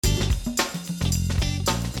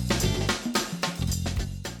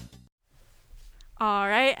All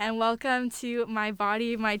right, and welcome to My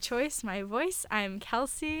Body, My Choice, My Voice. I'm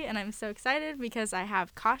Kelsey, and I'm so excited because I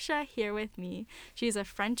have Kasha here with me. She's a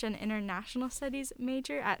French and International Studies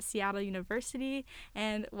major at Seattle University,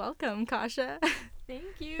 and welcome, Kasha. Thank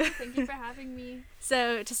you. Thank you for having me.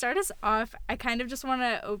 So to start us off, I kind of just want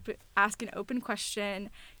to ask an open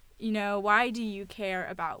question. Why do you care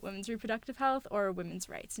about women's reproductive health or women's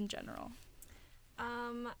rights in general?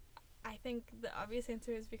 I think the obvious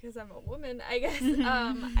answer is because I'm a woman, I guess.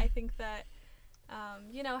 I think that,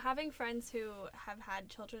 having friends who have had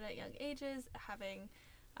children at young ages, having,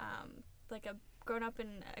 grown up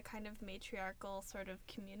in a kind of matriarchal sort of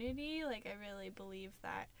community, I really believe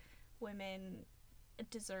that women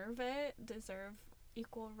deserve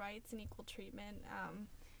equal rights and equal treatment,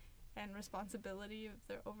 and responsibility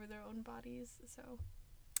over their own bodies, so...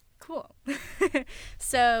 Cool.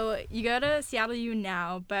 So you go to Seattle U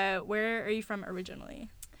now, but where are you from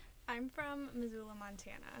originally? I'm from Missoula,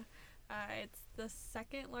 Montana. It's the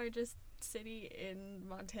second largest city in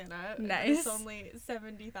Montana. Nice. It's only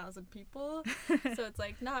 70,000 people, so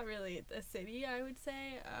it's not really a city, I would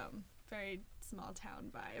say. Very small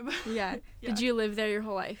town vibe. Yeah. Did you live there your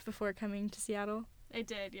whole life before coming to Seattle? I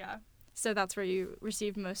did, yeah. So that's where you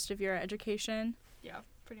received most of your education? Yeah,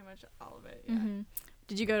 pretty much all of it, yeah. Mm-hmm.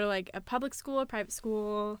 Did you go to a public school, a private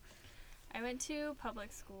school? I went to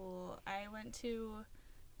public school. I went to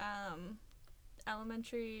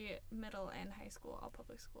elementary, middle, and high school, all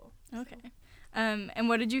public school. Okay. So. And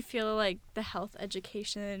what did you feel like the health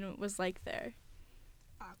education was like there?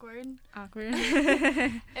 Awkward.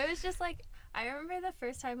 It was just I remember the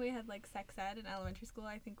first time we had sex ed in elementary school.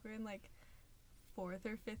 I think we were in 4th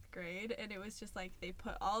or 5th grade, and it was just they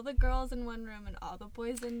put all the girls in one room and all the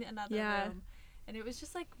boys in another room. And it was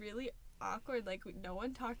just, really awkward. No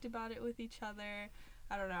one talked about it with each other.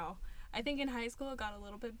 I don't know. I think in high school it got a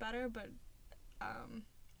little bit better, but, I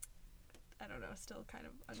don't know, still kind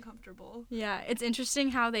of uncomfortable. Yeah, it's interesting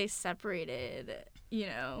how they separated,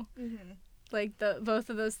 Mm-hmm. both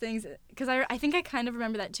of those things. Because I think I kind of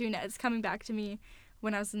remember that, too. Now it's coming back to me.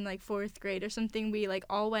 When I was in 4th grade or something, we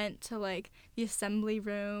all went to the assembly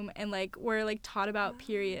room and were taught about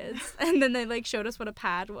periods, and then they showed us what a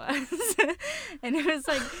pad was. And it was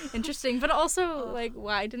interesting, but also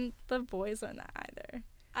why didn't the boys learn that either?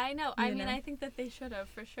 I know. I mean, I think that they should have,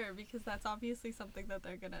 for sure, because that's obviously something that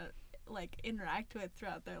they're gonna interact with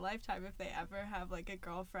throughout their lifetime if they ever have a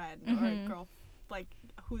girlfriend or a girl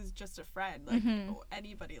who's just a friend,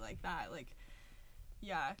 anybody like that,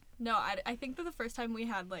 Yeah. No, I think that the first time we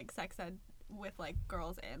had, sex ed with,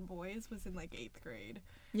 girls and boys was in, 8th grade.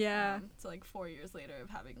 Yeah. So, 4 years later of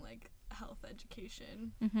having, health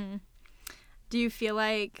education. Mm-hmm. Do you feel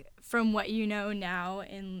from what you know now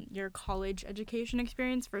in your college education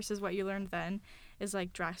experience versus what you learned then is,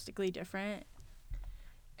 drastically different?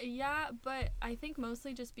 Yeah, but I think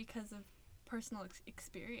mostly just because of personal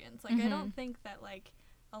experience. Mm-hmm. I don't think that,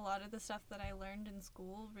 a lot of the stuff that I learned in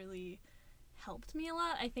school really helped me a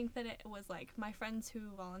lot. I think that it was my friends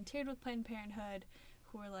who volunteered with Planned Parenthood,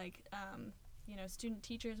 who were student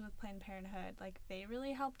teachers with Planned Parenthood, they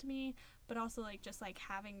really helped me, but also just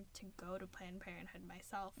having to go to Planned Parenthood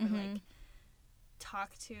myself or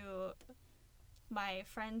talk to my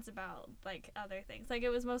friends about other things. It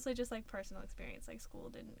was mostly just personal experience. School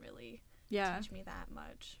didn't really teach me that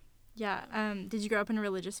much. Yeah. Did you grow up in a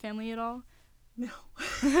religious family at all? No.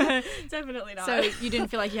 Definitely not. So you didn't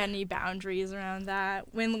feel like you had any boundaries around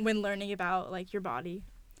that when learning about your body?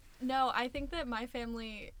 No, I think that my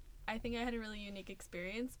family, I had a really unique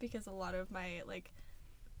experience because a lot of my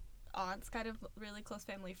aunts, kind of really close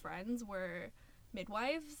family friends, were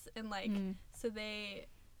midwives, and so they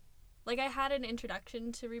I had an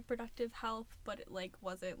introduction to reproductive health, but it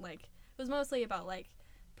wasn't it was mostly about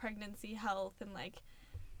pregnancy health and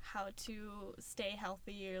how to stay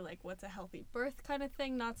healthy or what's a healthy birth kind of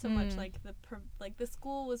thing, not so much the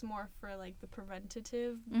school was more for the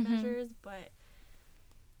preventative measures, but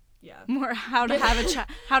yeah, more how to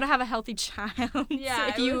have a healthy child. Yeah,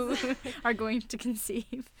 if you are going to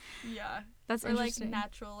conceive. Yeah, that's or interesting.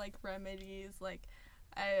 Natural remedies.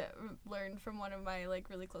 I learned from one of my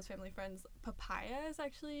really close family friends, papaya is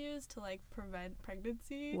actually used to prevent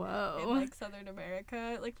pregnancy. Whoa. In Southern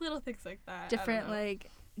America, little things like that.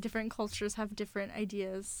 Different cultures have different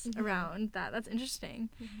ideas around that. That's interesting.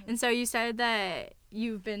 Mm-hmm. And so you said that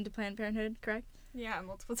you've been to Planned Parenthood, correct? Yeah,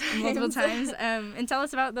 multiple times. And tell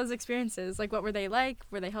us about those experiences. What were they like?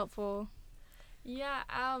 Were they helpful? Yeah,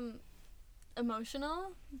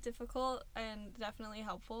 emotional, difficult, and definitely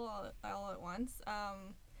helpful all at once.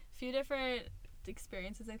 Few different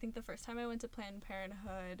experiences. I think the first time I went to Planned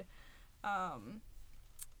Parenthood,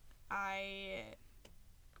 I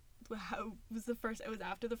it was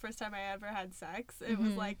after the first time I ever had sex. It Mm-hmm.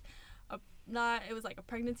 was like it was like a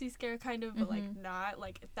pregnancy scare kind of, but like not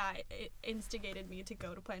like that. It instigated me to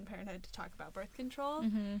go to Planned Parenthood to talk about birth control.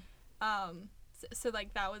 So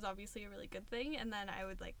like that was obviously a really good thing. And then I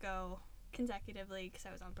would like go consecutively because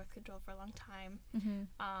I was on birth control for a long time.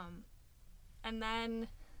 And then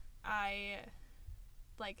I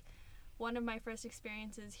like one of my first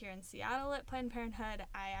experiences here in Seattle at Planned Parenthood,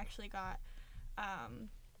 I actually got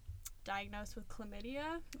diagnosed with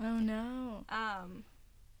chlamydia. Oh no.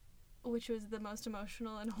 Which was the most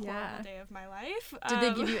emotional and horrible day of my life. Did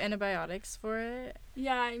they give you antibiotics for it?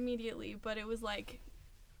 Yeah, immediately. But it was like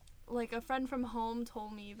a friend from home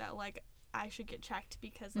told me that like I should get checked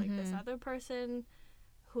because like this other person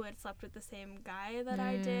who had slept with the same guy that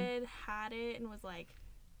I did had it and was like,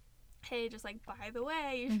 hey, just like, by the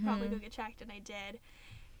way, you should probably go get checked. And I did.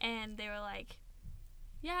 And they were like,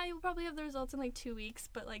 yeah, you'll probably have the results in like 2 weeks,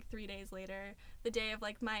 but like 3 days later, the day of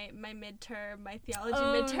like my midterm, my theology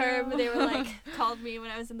midterm, no. they were like, called me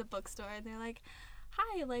when I was in the bookstore, and they're like,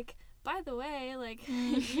 hi, like, by the way, like,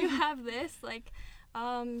 you have this, like,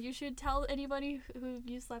 you should tell anybody who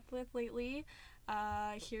you slept with lately,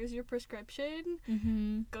 here's your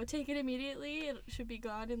prescription, go take it immediately, it should be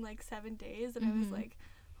gone in like 7 days, and I was like,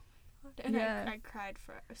 and I cried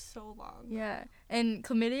for so long. Yeah, and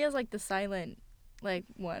chlamydia is like the silent like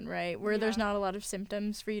one, right? Where there's not a lot of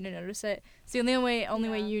symptoms for you to notice it. So the only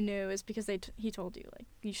way you knew is because he told you like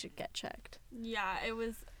you should get checked. Yeah, it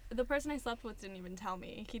was the person I slept with didn't even tell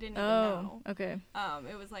me. He didn't even know. Okay.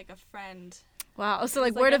 It was like a friend. Wow. So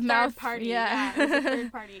like word of mouth party. Yeah. It was a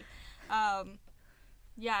third party.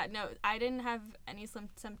 Yeah, no, I didn't have any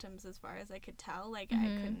symptoms as far as I could tell. Like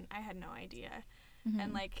I had no idea.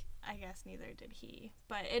 And like I guess neither did he.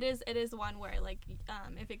 But it is one where like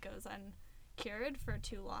if it goes uncured for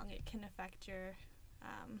too long, it can affect your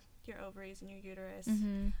ovaries and your uterus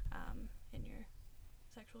and your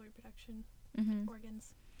sexual reproduction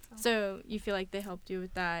organs. So you feel like they helped you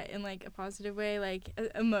with that in like a positive way, like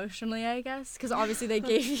emotionally, I guess, because obviously they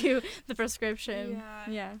gave you the prescription.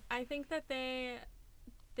 Yeah. I think that they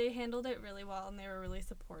handled it really well and they were really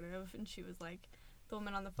supportive. And she was like, the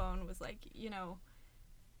woman on the phone was like,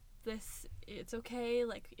 it's okay,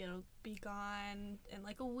 like it'll be gone in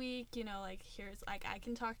like a week, like here's like I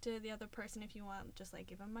can talk to the other person if you want, just like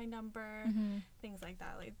give them my number, things like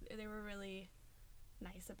that. Like they were really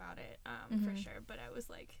nice about it, for sure. But I was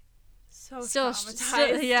like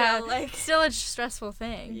traumatized. Still a stressful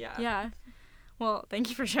thing. Yeah. Well, thank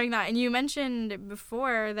you for sharing that. And you mentioned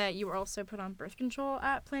before that you were also put on birth control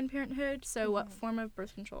at Planned Parenthood. So what form of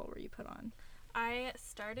birth control were you put on? I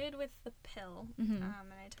started with the pill, and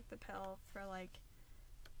I took the pill for like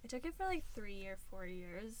 3 or 4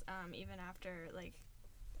 years, even after like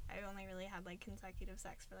I only really had like consecutive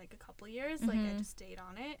sex for like a couple years. Like I just stayed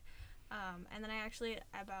on it, and then I actually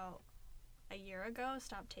about a year ago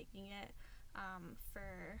stopped taking it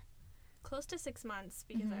for close to 6 months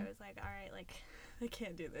because I was like, all right, like I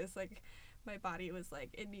can't do this, like my body was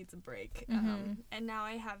like, it needs a break, and now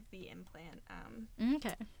I have the implant,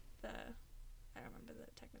 I don't remember the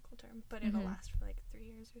technical term, but it'll last for like 3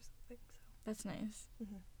 years or something. So that's nice.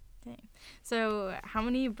 Dang. So how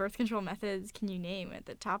many birth control methods can you name at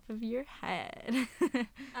the top of your head?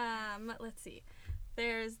 Let's see.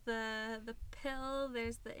 There's the pill,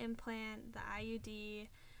 there's the implant, the IUD,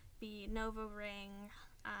 the Nova ring,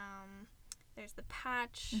 there's the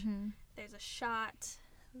patch, there's a shot,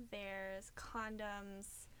 there's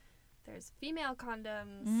condoms, there's female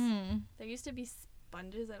condoms, there used to be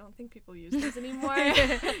sponges. I don't think people use those anymore.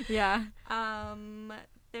 Yeah.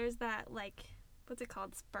 There's that, like, what's it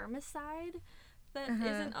called? Spermicide that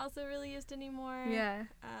isn't also really used anymore. Yeah.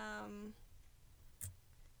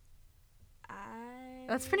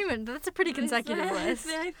 That's a pretty consecutive list.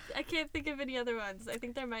 I can't think of any other ones. I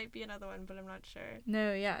think there might be another one, but I'm not sure.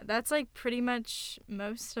 No, yeah. That's like pretty much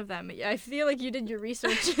most of them. I feel like you did your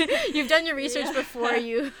research. You've done your research before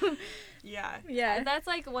you. Yeah. Yeah. That's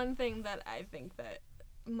like one thing that I think that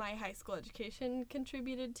my high school education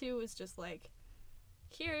contributed to was just like,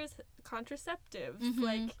 here's contraceptives.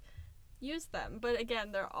 Like, use them. But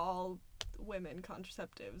again, they're all women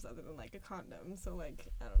contraceptives other than like a condom, so like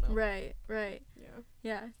I don't know. Right.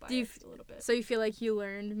 Yeah. Do you a little bit. So you feel like you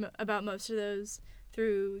learned about most of those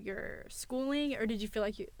through your schooling, or did you feel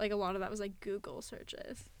like a lot of that was like Google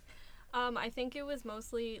searches? I think it was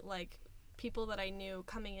mostly like people that I knew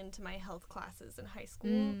coming into my health classes in high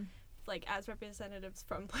school, like as representatives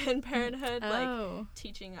from Planned Parenthood, like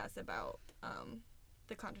teaching us about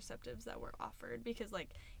the contraceptives that were offered, because like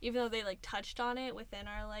even though they like touched on it within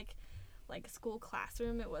our like school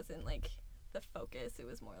classroom, it wasn't like the focus. It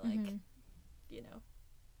was more like, you know,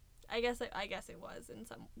 I guess it was in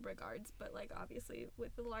some regards, but like obviously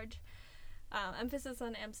with a large emphasis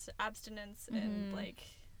on abstinence and like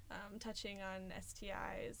touching on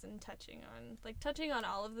STIs and touching on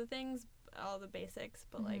all of the things, all the basics,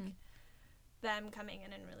 but like them coming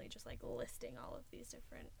in and really just like listing all of these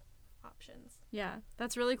different options. Yeah,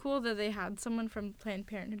 that's really cool that they had someone from Planned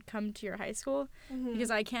Parenthood come to your high school,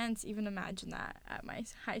 because I can't even imagine that at my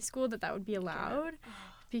high school that would be allowed,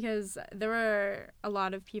 because there were a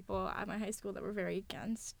lot of people at my high school that were very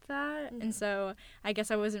against that, and so I guess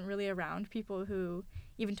I wasn't really around people who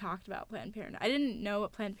even talked about Planned Parenthood. I didn't know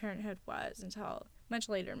what Planned Parenthood was until much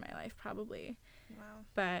later in my life, probably. Wow.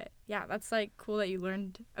 But yeah, that's like cool that you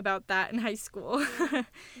learned about that in high school. Yeah.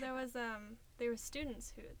 There were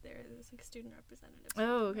students there was like student representatives.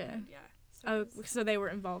 Oh, okay. Yeah. So they were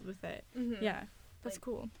involved with it. Yeah, that's like,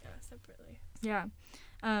 cool. Yeah, separately. Yeah.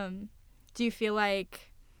 Do you feel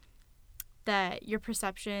like that your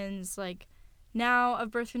perceptions like now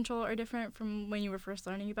of birth control are different from when you were first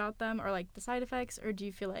learning about them, or like the side effects, or do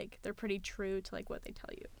you feel like they're pretty true to like what they tell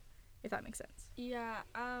you, if that makes sense? Yeah.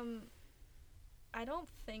 I don't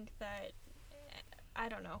think that. I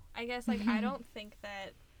don't know. I guess like I don't think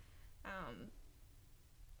that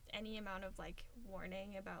any amount of like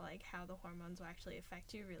warning about like how the hormones will actually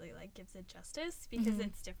affect you really like gives it justice, because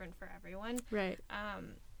it's different for everyone. Right.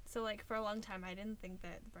 So like for a long time I didn't think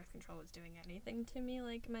that birth control was doing anything to me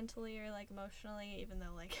like mentally or like emotionally, even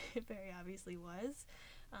though like it very obviously was,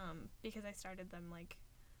 because I started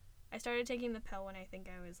taking the pill when I think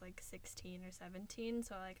I was like 16 or 17,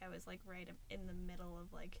 so like I was like right in the middle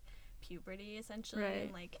of like puberty essentially, right.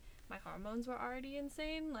 And like my hormones were already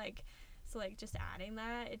insane, like so like just adding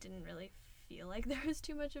that, it didn't really feel like there was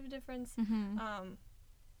too much of a difference.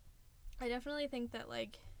 I definitely think that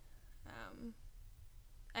like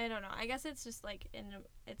I don't know, I guess it's just like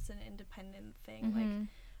it's an independent thing, like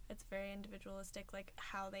it's very individualistic like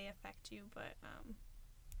how they affect you, but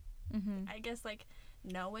I guess like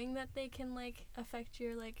knowing that they can like affect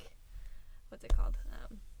your like what's it called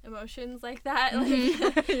emotions like that, like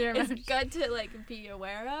it's good to like be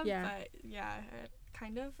aware of. But yeah,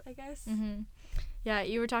 kind of, I guess. Yeah,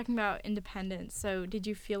 you were talking about independence, so did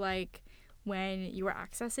you feel like when you were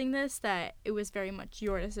accessing this that it was very much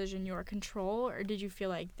your decision, your control, or did you feel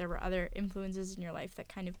like there were other influences in your life that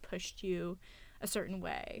kind of pushed you a certain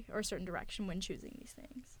way or a certain direction when choosing these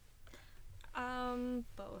things?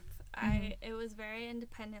 Both. It was very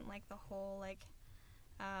independent, like the whole like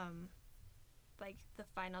the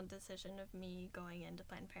final decision of me going into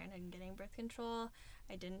Planned Parenthood and getting birth control.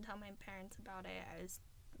 I didn't tell my parents about it. I was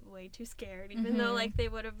way too scared, even though like they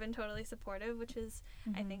would have been totally supportive, which is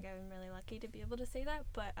I think I'm really lucky to be able to say that.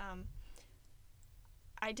 But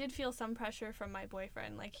I did feel some pressure from my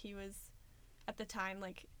boyfriend. Like he was at the time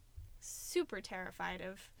like super terrified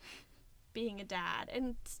of being a dad,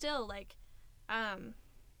 and still like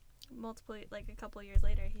multiple like a couple years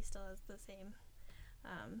later he still has the same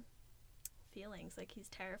feelings. Like he's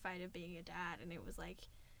terrified of being a dad, and it was like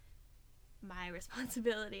my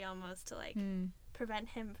responsibility almost to like prevent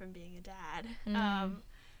him from being a dad,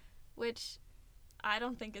 which I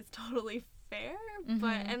don't think is totally fair.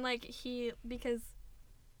 But and like because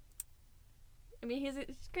I mean he's a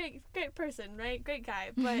great person, right, great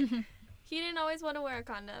guy, but he didn't always want to wear a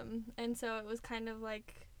condom, and so it was kind of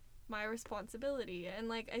like my responsibility. And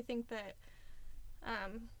like I think that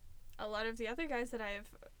a lot of the other guys that I've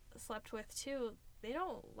slept with too, they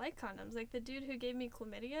don't like condoms. Like the dude who gave me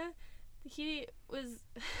chlamydia, he was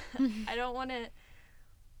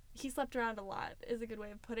he slept around a lot is a good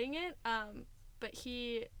way of putting it, but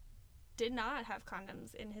he did not have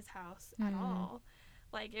condoms in his house at all.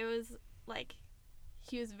 Like it was like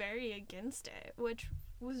he was very against it, which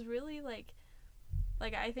was really like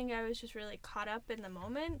I think I was just really caught up in the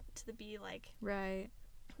moment to be like right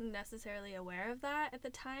necessarily aware of that at the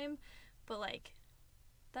time. But like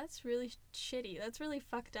that's really shitty, that's really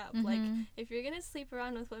fucked up. Like if you're gonna sleep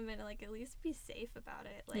around with women, like at least be safe about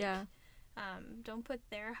it. Like don't put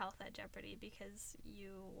their health at jeopardy because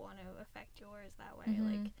you want to affect yours that way.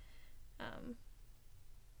 Like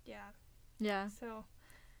so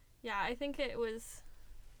yeah, I think it was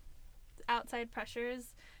outside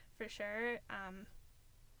pressures for sure,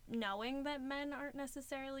 knowing that men aren't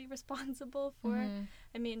necessarily responsible for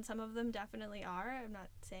I mean some of them definitely are, I'm not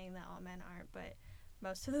saying that all men aren't, but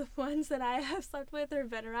most of the ones that I have slept with or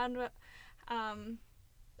been around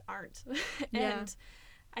aren't. And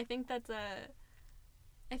I think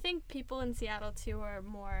I think people in Seattle too are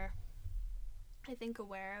more I think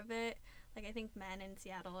aware of it. Like I think men in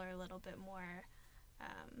Seattle are a little bit more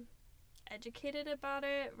educated about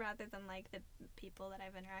it rather than like the people that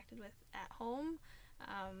I've interacted with at home.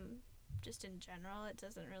 Just in general, it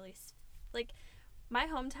doesn't really like my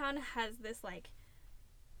hometown has this like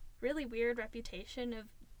really weird reputation of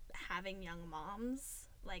having young moms.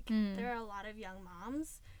 Like there are a lot of young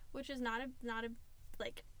moms, which is not a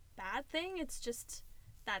like bad thing. It's just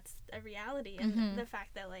that's a reality, and the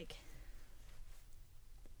fact that like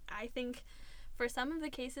I think for some of the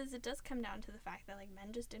cases it does come down to the fact that like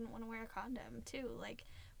men just didn't want to wear a condom too, like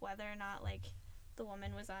whether or not like the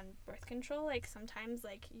woman was on birth control. Like sometimes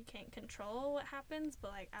like you can't control what happens,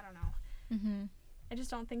 but like I don't know. I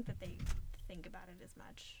just don't think that they think about it as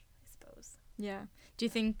much, I suppose. Yeah. Do you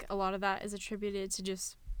think a lot of that is attributed to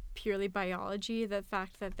just purely biology, the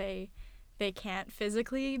fact that they can't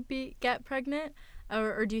physically get pregnant,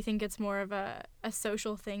 or do you think it's more of a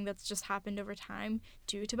social thing that's just happened over time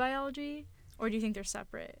due to biology, or do you think they're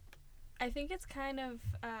separate? I think it's kind of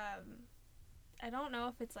I don't know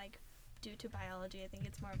if it's like due to biology. I think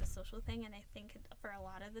it's more of a social thing, and I think for a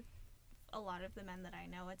lot of the men that I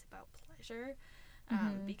know, it's about pleasure,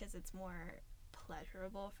 because it's more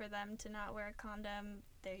pleasurable for them to not wear a condom.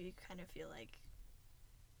 They kind of feel like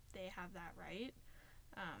they have that right,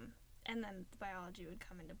 and then the biology would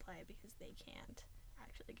come into play because they can't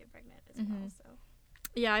actually get pregnant as well. So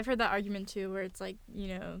yeah, I've heard that argument too, where it's like, you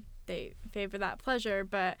know, they favor that pleasure,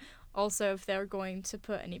 but also if they're going to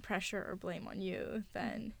put any pressure or blame on you,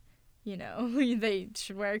 then you know, they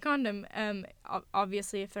should wear a condom.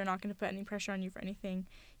 Obviously, if they're not going to put any pressure on you for anything,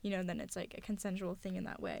 you know, then it's like a consensual thing in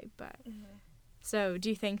that way. But so do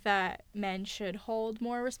you think that men should hold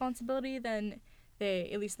more responsibility than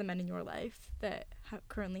at least the men in your life that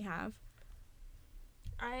currently have?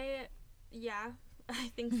 I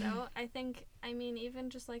think so. I mean, even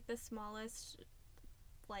just like the smallest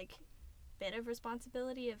like bit of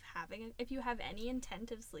responsibility of having if you have any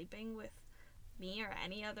intent of sleeping with me or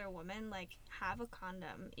any other woman, like have a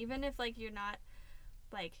condom. Even if like you're not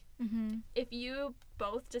like if you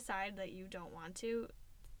both decide that you don't want to,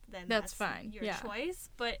 then that's fine, your choice,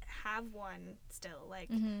 but have one still. Like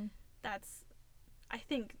that's I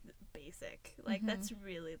think basic. Like that's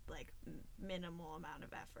really like minimal amount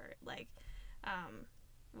of effort, like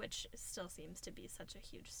which still seems to be such a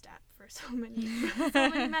huge step for so many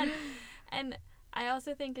men. And I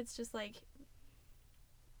also think it's just like,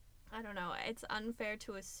 I don't know, it's unfair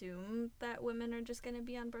to assume that women are just going to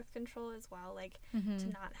be on birth control as well, like to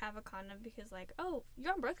not have a condom because like, oh,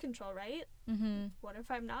 you're on birth control, right? What if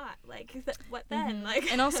I'm not? Like, what then? Like,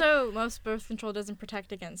 and also most birth control doesn't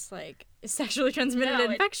protect against like sexually transmitted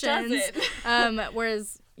infections. It doesn't.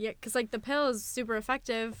 Whereas, yeah, because like the pill is super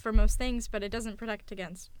effective for most things, but it doesn't protect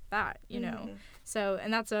against that, you know? So,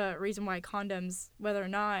 and that's a reason why condoms, whether or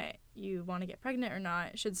not you want to get pregnant or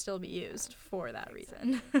not, should still be used for that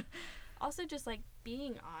reason. Also, just like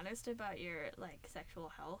being honest about your like sexual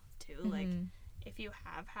health too. Like, if you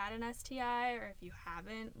have had an STI or if you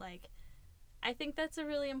haven't, like, I think that's a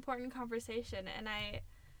really important conversation. And I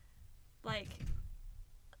like,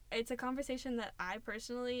 it's a conversation that I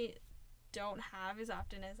personally don't have as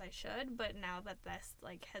often as I should. But now that this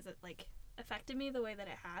like has like affected me the way that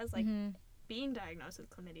it has, like being diagnosed with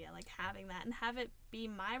chlamydia, like having that and have it be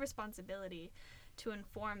my responsibility to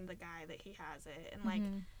inform the guy that he has it, and like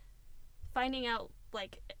finding out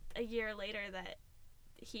like a year later that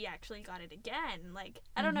he actually got it again, like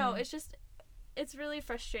I don't know, it's really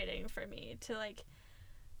frustrating for me to like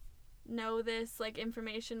know this like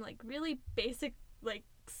information, like really basic like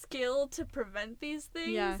skill to prevent these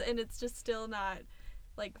things, and it's just still not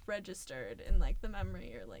like registered in like the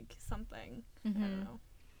memory or like something. I don't know.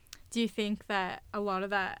 Do you think that a lot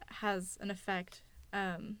of that has an effect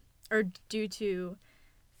or due to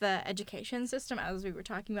the education system, as we were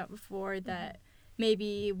talking about before, that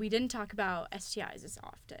maybe we didn't talk about STIs as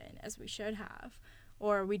often as we should have,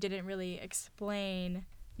 or we didn't really explain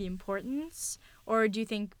the importance, or do you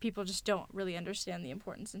think people just don't really understand the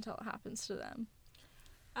importance until it happens to them?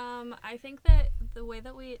 I think that the way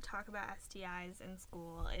that we talk about STIs in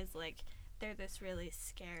school is like they're this really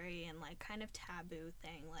scary and like kind of taboo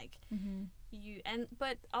thing, like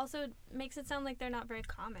but also makes it sound like they're not very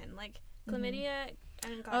common, like chlamydia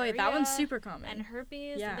and gonorrhea, that one's super common, and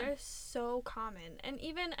herpes, they're so common. And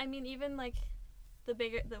even like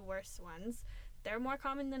the worst ones, they're more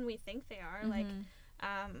common than we think they are. Like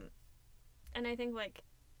and I think like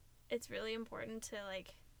it's really important to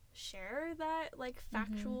like share that like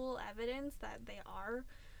factual evidence that they are,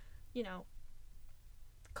 you know,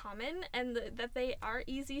 common, and that they are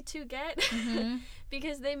easy to get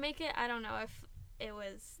because they make it, I don't know if it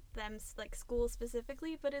was them like school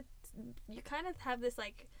specifically, but it's, you kind of have this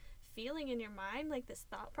like feeling in your mind, like this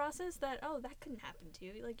thought process that, oh, that couldn't happen to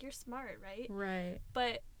you. Like, you're smart, right? Right.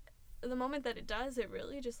 But the moment that it does, it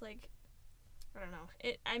really just, like, I don't know.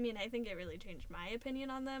 I think it really changed my opinion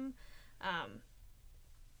on them.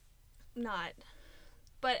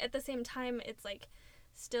 But at the same time, it's, like,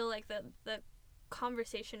 still, like, the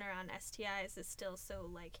conversation around STIs is still so,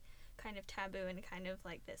 like, kind of taboo and kind of,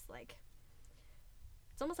 like, this, like,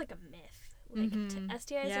 it's almost like a myth. Like,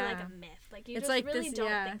 STIs are like a myth. Like, you it's just like really this, don't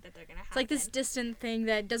think that they're going to happen. It's like this distant thing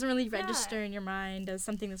that doesn't really register in your mind as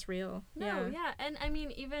something that's real. No, yeah. And, I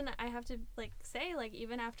mean, even I have to, like, say, like,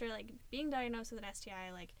 even after, like, being diagnosed with an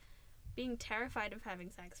STI, like, being terrified of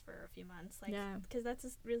having sex for a few months, like, because that's a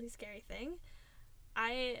really scary thing,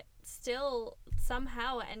 I still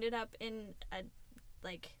somehow ended up in a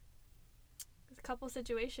couple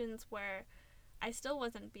situations where I still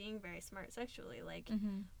wasn't being very smart sexually, like,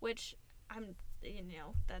 which I'm,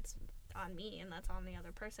 that's on me and that's on the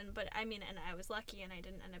other person. But I mean, and I was lucky and I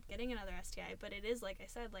didn't end up getting another STI, but it is, like I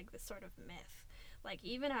said, like this sort of myth. Like,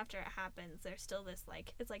 even after it happens, there's still this,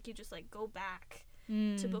 like, it's like you just, like, go back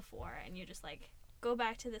to before and you just, like, go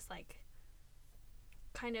back to this, like,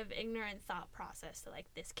 kind of ignorant thought process that, like,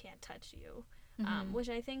 this can't touch you. Which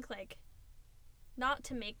I think, like, not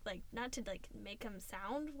to make them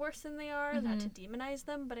sound worse than they are, not to demonize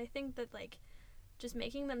them, but I think that, like, just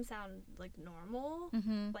making them sound, like, normal,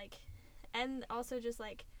 like, and also just,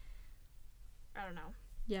 like, I don't know.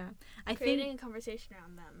 Yeah. Creating a conversation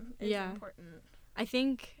around them is important. I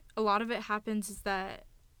think a lot of it happens is that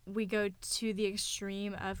we go to the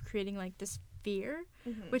extreme of creating, like, this fear,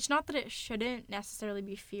 which, not that it shouldn't necessarily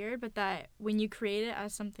be feared, but that when you create it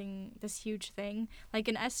as something, this huge thing, like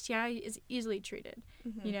an STI is easily treated,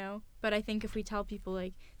 but I think if we tell people,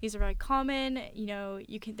 like, these are very common,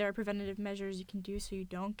 there are preventative measures you can do so you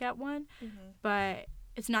don't get one, but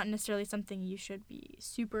it's not necessarily something you should be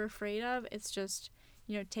super afraid of. It's just,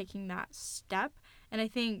 taking that step. And I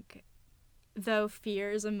think, though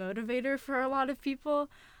fear is a motivator for a lot of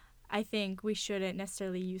people, I think we shouldn't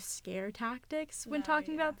necessarily use scare tactics when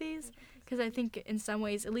talking about these, because I think in some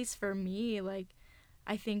ways, at least for me, like,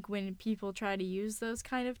 I think when people try to use those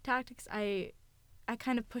kind of tactics, I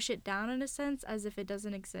kind of push it down in a sense as if it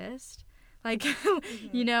doesn't exist. Like,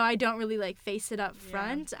 I don't really, like, face it up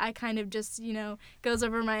front. I kind of just, goes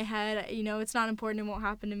over my head. It's not important. It won't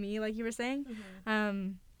happen to me, like you were saying.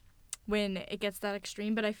 When it gets that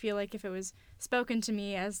extreme, but I feel like if it was spoken to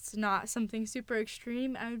me as not something super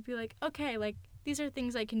extreme, I would be like, okay, like, these are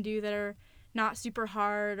things I can do that are not super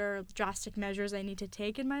hard or drastic measures I need to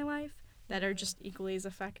take in my life that are just equally as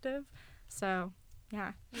effective. So,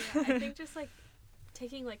 yeah. I think just, like,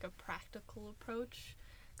 taking, like, a practical approach,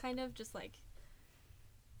 kind of just, like,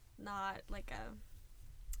 not, like,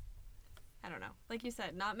 I don't know, like you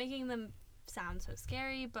said, not making them sound so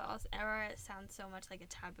scary, but also, or it sounds so much like a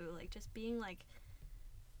taboo, like, just being, like,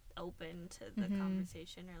 open to the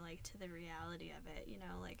conversation or, like, to the reality of it,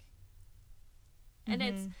 like, and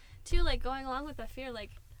it's too, like, going along with the fear,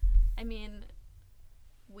 like, I mean,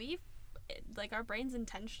 like, our brains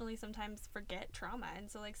intentionally sometimes forget trauma,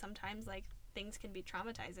 and so, like, sometimes, like, things can be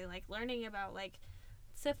traumatizing, like, learning about, like,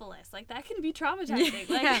 syphilis, like, that can be traumatizing,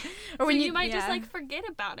 like, or when so you might just, like, forget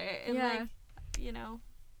about it, and like,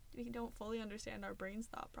 we don't fully understand our brain's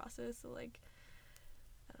thought process, so, like,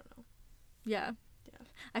 I don't know. Yeah.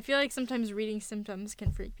 I feel like sometimes reading symptoms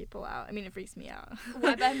can freak people out. I mean, it freaks me out.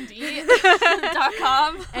 WebMD.com.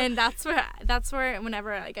 And that's where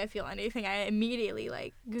whenever, like, I feel anything, I immediately,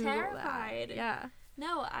 like, Google terrified. That. Yeah.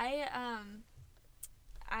 No, I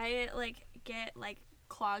like, get, like,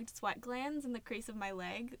 clogged sweat glands in the crease of my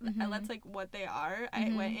leg. That's, like, what they are.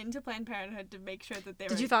 I went into Planned Parenthood to make sure that they were.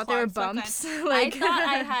 Did you thought they were bumps? Like, I thought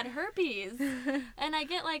I had herpes, and I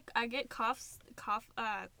get coughs.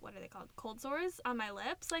 What are they called? Cold sores on my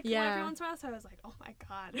lips, like, every once in a while. So I was like, oh my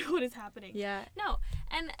god, what is happening? Yeah. No,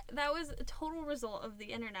 and that was a total result of the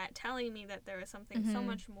internet telling me that there was something so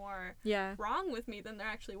much more wrong with me than there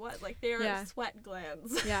actually was. Like, they are sweat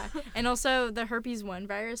glands. Yeah, and also the herpes 1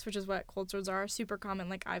 virus, which is what cold sores are, super common.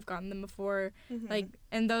 Like, I've gotten them before. Like,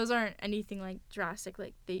 and those aren't anything, like, drastic.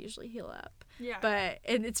 Like, they usually heal up. Yeah. But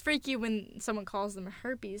it's freaky when someone calls them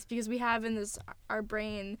herpes, because we have in our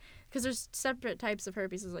brain, because there's separate types of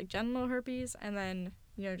herpes. There's, like, genital herpes, and then,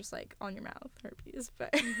 just, like, on your mouth herpes.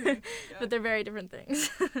 But but they're very different things.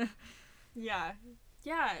 Yeah,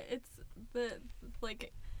 it's the,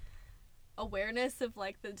 like, awareness of,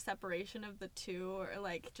 like, the separation of the two, or,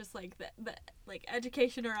 like, just, like, the like,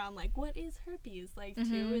 education around, like, what is herpes, like,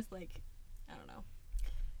 too, is, like, I don't know,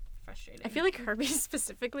 frustrating. I feel like herpes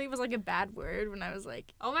specifically was like a bad word when I was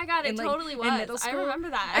like, oh my god, it totally was. middle school. I remember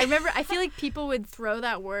that. I feel like people would throw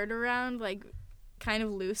that word around like kind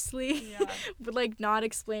of loosely, Yeah. but like not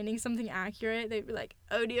explaining something accurate. They'd be like,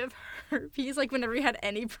 oh, do you have herpes? Like whenever you had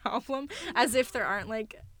any problem, as if there aren't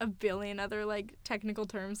like a billion other like technical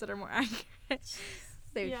terms that are more accurate.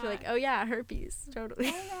 They would feel like, oh yeah, herpes,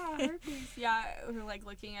 totally. Oh yeah, herpes. Yeah, or like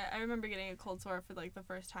looking at. I remember getting a cold sore for like the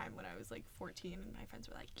first time when I was like 14, and my friends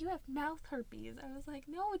were like, "You have mouth herpes." I was like,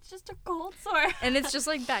 "No, it's just a cold sore." And it's just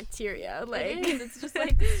like bacteria, like it is. It's just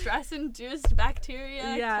like stress-induced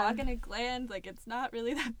bacteria Yeah. clogging a gland. Like it's not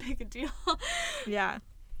really that big a deal. Yeah.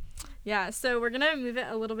 Yeah, so we're going to move it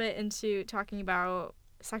a little bit into talking about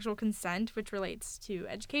sexual consent, which relates to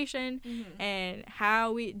education and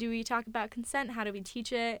how we talk about consent, how do we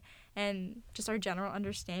teach it, and just our general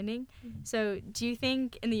understanding. So do you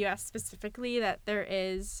think in the US specifically that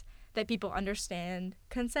people understand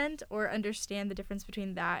consent or understand the difference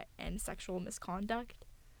between that and sexual misconduct?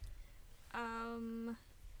 I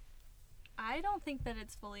don't think that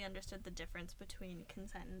it's fully understood the difference between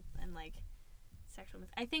consent and like sexual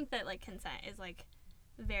I think that like consent is like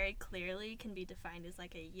very clearly can be defined as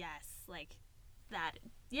like a yes, like that,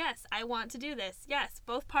 yes, I want to do this, yes,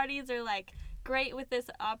 both parties are like great with this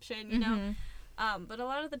option, you know. But a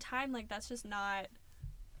lot of the time, like, that's just not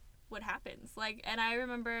what happens. Like, and I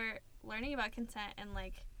remember learning about consent and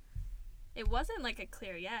like it wasn't like a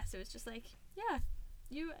clear yes, it was just like, yeah,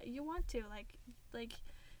 you want to, like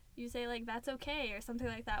you say like that's okay or something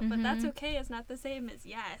like that, but that's okay is not the same as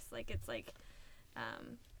yes. Like it's like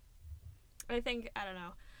I think, I don't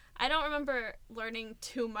know. I don't remember learning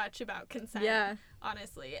too much about consent,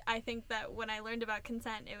 honestly. I think that when I learned about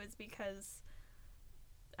consent, it was because,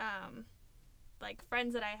 like,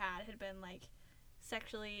 friends that I had been, like,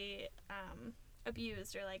 sexually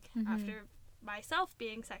abused or, like, after myself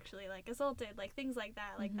being sexually, like, assaulted, like, things like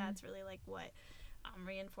that. Like, that's really, like, what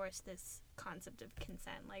reinforced this concept of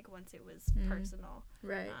consent, like, once it was personal.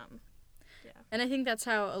 Right. Yeah. And I think that's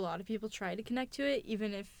how a lot of people try to connect to it,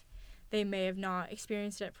 even if they may have not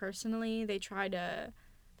experienced it personally. They try to,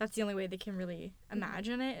 that's the only way they can really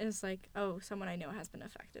imagine it, is like, oh, someone I know has been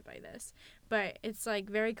affected by this. But it's like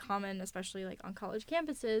very common, especially like on college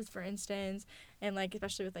campuses, for instance, and like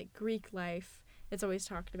especially with like Greek life, it's always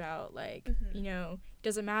talked about like, you know, it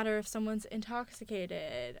doesn't matter if someone's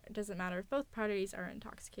intoxicated, it doesn't matter if both parties are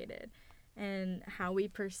intoxicated, and how we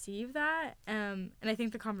perceive that. And I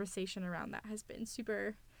think the conversation around that has been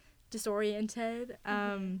super disoriented.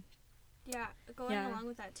 Yeah, going along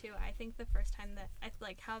with that too, I think the first time that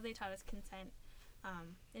like how they taught us consent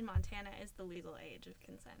in Montana is the legal age of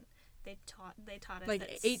consent. They taught us like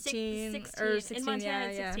that 18 16 or 16. in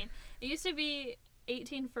Montana. Yeah, 16. It used to be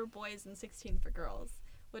 18 for boys and 16 for girls,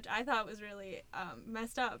 which I thought was really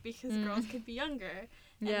messed up because girls could be younger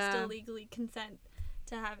and still legally consent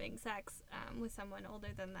to having sex with someone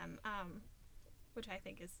older than them, which I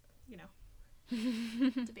think is, you know,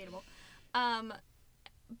 debatable.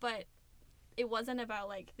 But it wasn't about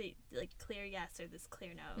like the like clear yes or this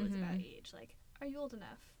clear no. It was about age. Like, are you old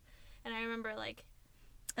enough? And I remember like,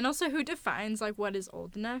 and also who defines like what is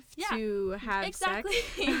old enough to have sex?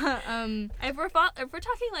 If we're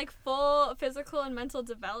talking like full physical and mental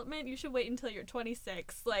development, you should wait until you're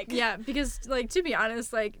 26. Like, yeah, because like to be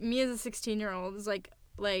honest, like me as a 16-year-old is like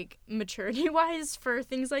maturity wise for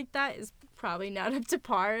things like that is probably not up to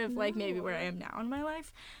par of like maybe where I am now in my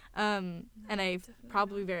life. And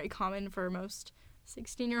probably very common for most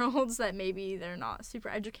 16-year-olds that maybe they're not super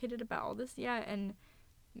educated about all this yet, and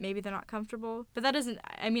maybe they're not comfortable. But that doesn't,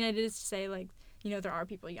 I mean, it is to say, like, you know, there are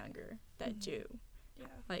people younger that do,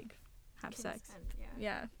 like, have sex.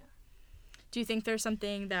 Yeah. Do you think there's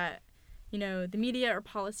something that, you know, the media or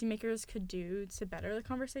policymakers could do to better the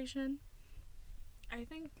conversation? I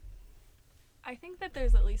think that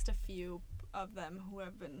there's at least a few of them who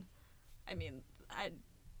have been, I mean, I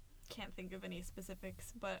can't think of any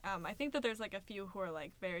specifics, but I think that there's like a few who are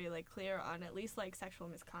like very like clear on at least like sexual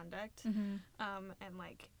misconduct, and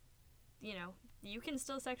like, you know, you can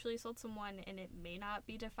still sexually assault someone and it may not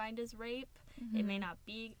be defined as rape. It may not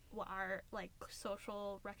be our like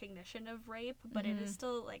social recognition of rape, but it is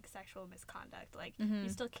still like sexual misconduct. Like you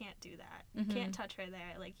still can't do that. You can't touch her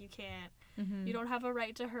there. Like you can't. You don't have a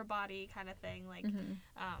right to her body, kind of thing. Like,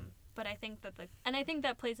 but I think that I think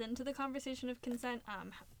that plays into the conversation of consent.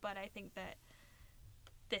 But I think that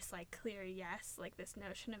this like clear yes, like this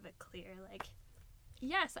notion of a clear like,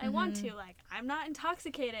 yes, I want to. Like I'm not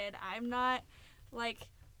intoxicated. I'm not like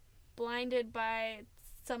blinded by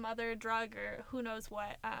some other drug or who knows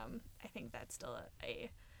what. I think that's still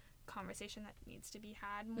a conversation that needs to be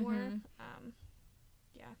had more.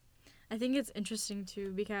 I think it's interesting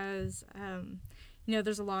too because,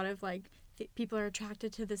 there's a lot of like people are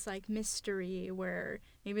attracted to this like mystery where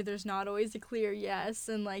maybe there's not always a clear yes,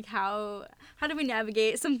 and like how do we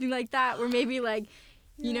navigate something like that where maybe like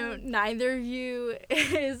neither of you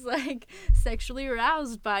is like sexually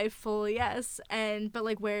aroused by full yes, but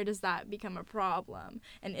like where does that become a problem,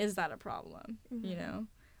 and is that a problem?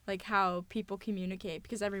 Like how people communicate,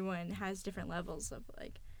 because everyone has different levels of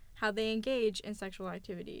like how they engage in sexual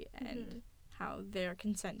activity and how their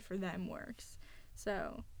consent for them works.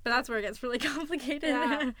 So, but that's where it gets really complicated.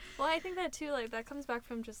 Yeah. Well, I think that too, like, that comes back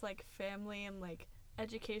from just, like, family and, like,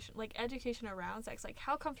 education around sex. Like,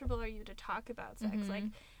 how comfortable are you to talk about sex? Like,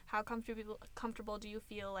 how comfortable do you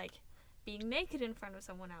feel, like, being naked in front of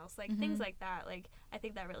someone else? Like, things like that. Like, I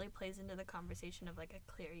think that really plays into the conversation of, like,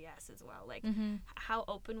 a clear yes as well. Like, how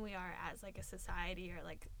open we are as, like, a society or,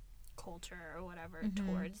 like, culture or whatever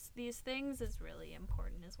towards these things is really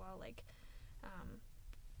important as well. Like,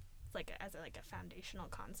 like as a foundational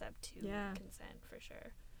concept to consent, for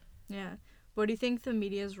sure. Yeah. What do you think the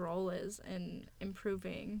media's role is in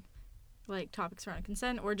improving like topics around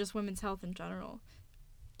consent or just women's health in general?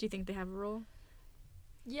 Do you think they have a role?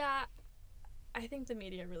 Yeah, I think the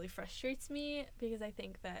media really frustrates me because I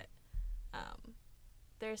think that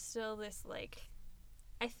there's still this like,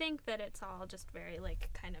 I think that it's all just very like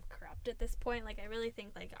kind of corrupt at this point. Like I really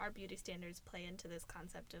think like our beauty standards play into this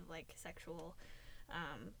concept of like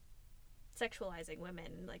sexualizing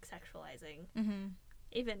women, like sexualizing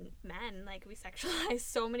even men. Like we sexualize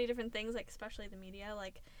so many different things, like especially the media,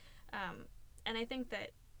 like and I think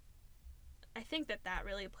that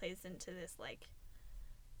really plays into this like,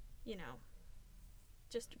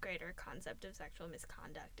 just greater concept of sexual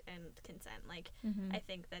misconduct and consent. Like I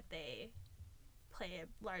think that they play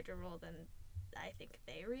a larger role than I think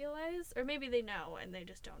they realize, or maybe they know and they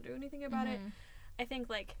just don't do anything about it. I think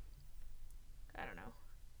like, I don't know,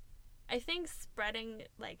 I think spreading,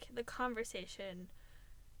 like, the conversation,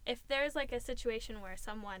 if there's, like, a situation where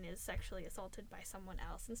someone is sexually assaulted by someone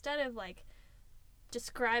else, instead of, like,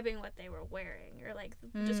 describing what they were wearing, or, like,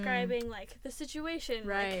 describing, like, the situation,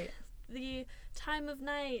 like, the time of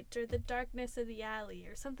night, or the darkness of the alley,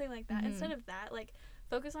 or something like that, instead of that, like,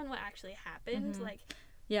 focus on what actually happened, like,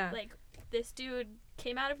 this dude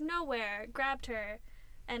came out of nowhere, grabbed her,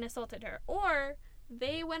 and assaulted her, or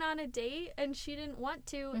they went on a date and she didn't want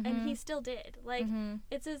to and he still did. Like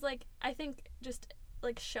it's as like, I think just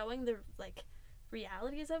like showing the like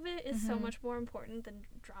realities of it is so much more important than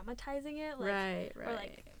dramatizing it, like or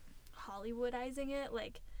like Hollywoodizing it.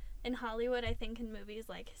 Like in Hollywood, I think in movies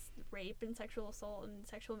like rape and sexual assault and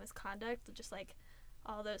sexual misconduct, just like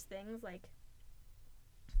all those things, like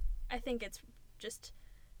I think it's just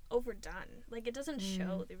overdone. Like it doesn't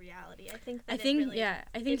show the reality. I think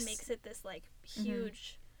it makes it this like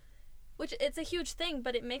huge, which it's a huge thing,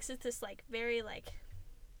 but it makes it this like very like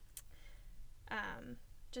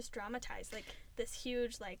just dramatized, like this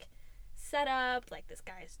huge like setup, like this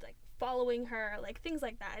guy's like following her, like things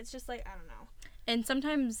like that. It's just like, I don't know. And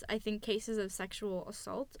sometimes I think cases of sexual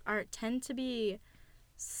assault tend to be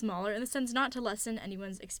smaller in the sense, not to lessen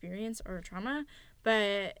anyone's experience or trauma,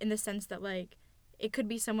 but in the sense that like it could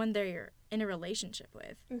be someone they're in a relationship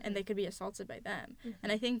with and they could be assaulted by them.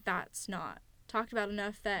 And I think that's not talked about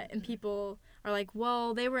enough, and people are like,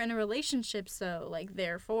 well, they were in a relationship, so like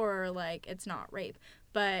therefore like it's not rape.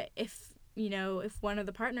 But if one of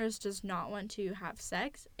the partners does not want to have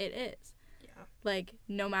sex, it is. Yeah. Like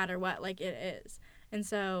no matter what, like it is. And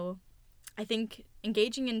so I think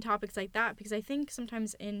engaging in topics like that, because I think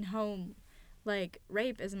sometimes in home, like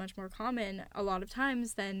rape is much more common a lot of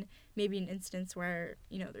times than maybe an instance where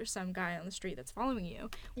there's some guy on the street that's following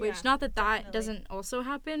you, which not that definitely doesn't also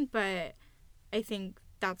happen, but I think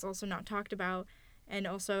that's also not talked about. And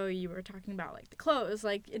also you were talking about like the clothes,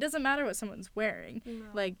 like it doesn't matter what someone's wearing.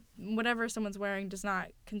 Like whatever someone's wearing does not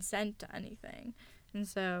consent to anything. And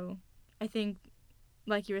so I think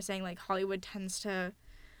like you were saying, like Hollywood tends to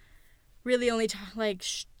really only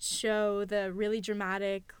show the really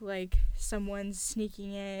dramatic, like someone's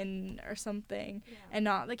sneaking in or something, and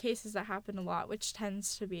not the cases that happen a lot, which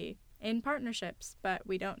tends to be in partnerships, but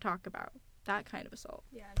we don't talk about that kind of assault.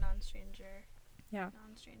 Non-stranger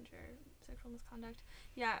sexual misconduct.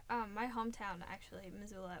 My hometown, actually,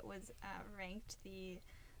 Missoula, was ranked the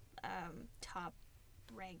top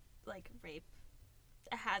ranked like rape.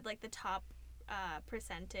 It had like the top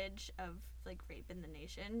percentage of like rape in the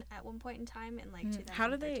nation at one point in time in like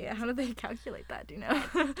 2013. How do they calculate that? Do you know? I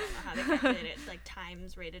don't know how they calculated it. Like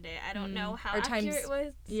Times rated it. I don't know how accurate it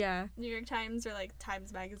was. Yeah. New York Times or like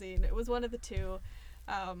Times Magazine. It was one of the two.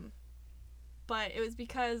 But it was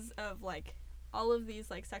because of like all of these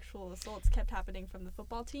like sexual assaults kept happening from the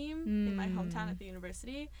football team in my hometown at the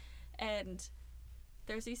university, and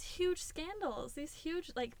there's these huge scandals, these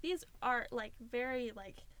are like very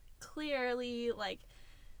like clearly like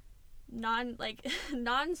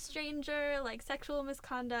non-stranger like sexual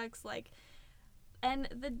misconducts, like, and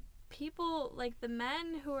the people, like the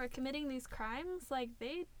men who are committing these crimes, like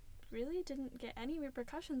they really didn't get any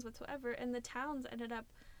repercussions whatsoever, and the towns ended up,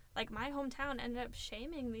 like my hometown ended up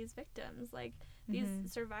shaming these victims, like these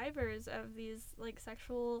survivors of these like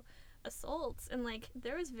sexual assaults, and like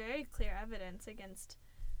there was very clear evidence against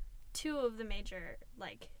two of the major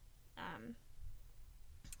like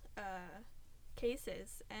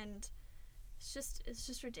cases, and it's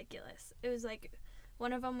just ridiculous. It was like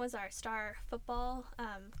one of them was our star football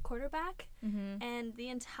quarterback, and the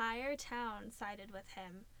entire town sided with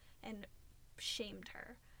him and shamed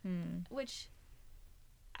her, which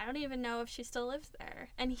I don't even know if she still lives there.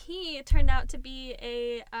 And he turned out to be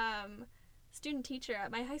a student teacher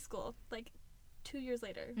at my high school, like 2 years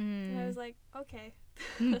later. And I was like, okay.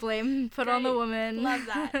 Put on the woman. Love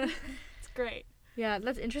that. It's great. Yeah,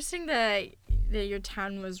 that's interesting that your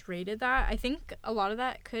town was rated that. I think a lot of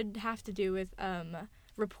that could have to do with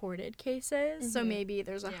reported cases. So maybe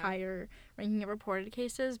there's a higher ranking of reported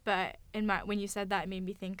cases. But when you said that, it made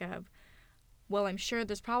me think of, well, I'm sure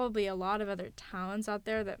there's probably a lot of other towns out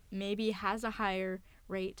there that maybe has a higher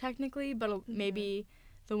rate technically, but maybe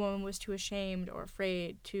the woman was too ashamed or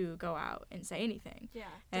afraid to go out and say anything. Yeah,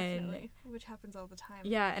 definitely. Which happens all the time.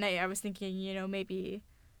 Yeah, and I was thinking, maybe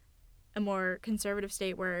a more conservative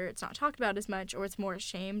state where it's not talked about as much, or it's more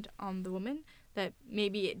ashamed on the woman, that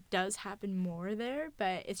maybe it does happen more there,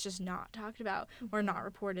 but it's just not talked about or not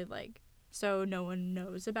reported, like, so no one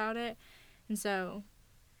knows about it. And so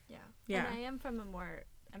yeah. And I'm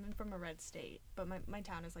from a red state, but my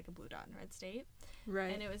town is like a blue dot in red state.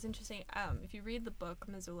 Right. And it was interesting. If you read the book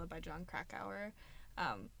Missoula by John Krakauer,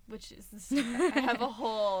 which is this,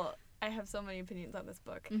 I have so many opinions on this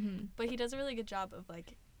book, but he does a really good job of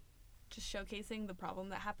like just showcasing the problem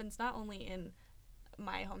that happens not only in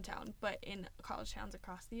my hometown but in college towns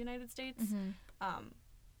across the United States.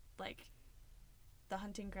 Like The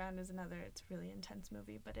Hunting Ground is another, it's a really intense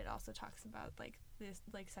movie, but it also talks about like this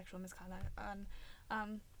like sexual misconduct on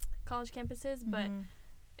college campuses. But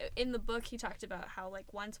in the book he talked about how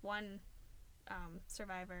like once one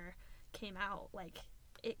survivor came out, like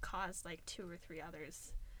it caused like 2 or 3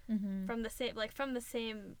 others from the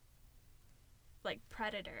same like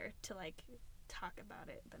predator to like talk about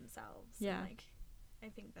it themselves. Yeah. And, like I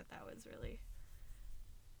think that was really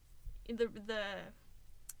the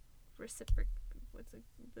reciproc what's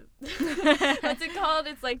it called?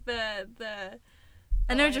 It's like the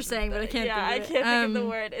I know what you're saying, but I can't think of it. I can't think of the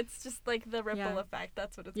word. It's just like the ripple effect.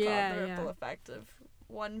 That's what it's called. The ripple effect of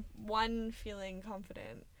one feeling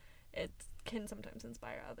confident. It can sometimes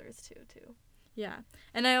inspire others too. Yeah.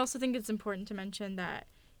 And I also think it's important to mention that,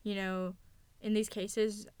 in these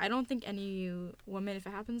cases, I don't think any woman, if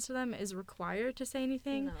it happens to them, is required to say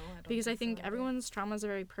anything. No, I don't because I think so everyone's trauma is a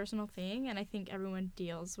very personal thing, and I think everyone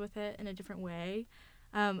deals with it in a different way.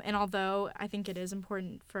 And although I think it is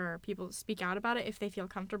important for people to speak out about it if they feel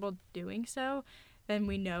comfortable doing so, then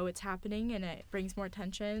we know it's happening and it brings more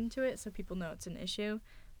attention to it so people know it's an issue.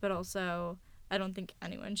 But also, I don't think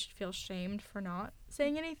anyone should feel shamed for not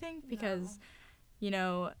saying anything because,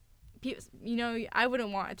 I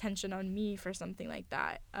wouldn't want attention on me for something like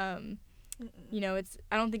that. I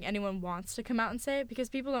don't think anyone wants to come out and say it because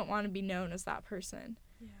people don't want to be known as that person.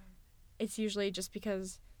 Yeah. It's usually just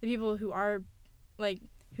because the people who are, like,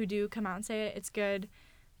 who do come out and say it, it's good.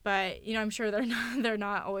 But, I'm sure they're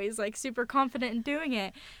not always, like, super confident in doing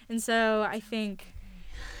it. And so I think,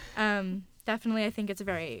 definitely I think it's a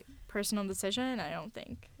very personal decision. I don't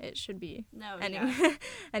think it should be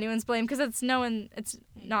anyone's blame because it's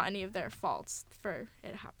not any of their faults for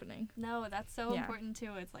it happening. No, that's so important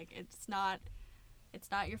too. It's like it's not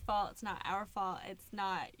your fault, it's not our fault, it's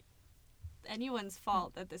not anyone's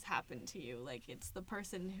fault that this happened to you. Like it's the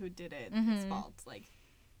person who did it his fault. Like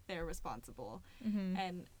they're responsible.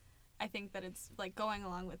 And I think that it's like going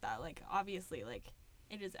along with that, like obviously like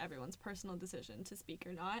it is everyone's personal decision to speak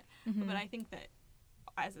or not. But I think that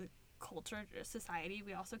as a culture or society,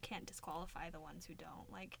 we also can't disqualify the ones who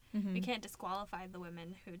don't. Like we can't disqualify the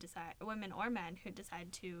women or men who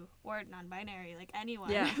decide to, or non-binary, like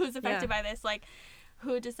anyone who's affected by this, like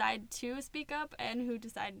who decide to speak up and who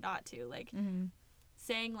decide not to. Like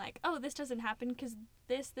saying like, oh, this doesn't happen because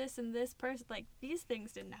this and this person, like these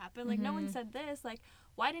things didn't happen. Like no one said this. Like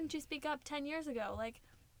why didn't you speak up 10 years ago? Like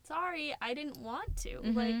sorry, I didn't want to.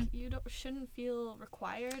 Like you shouldn't feel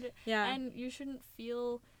required, and you shouldn't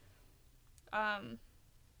feel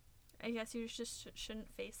I guess you just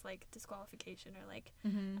shouldn't face, like, disqualification or, like,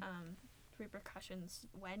 repercussions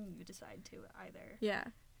when you decide to either. Yeah.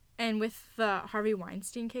 And with the Harvey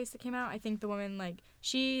Weinstein case that came out, I think the woman, like,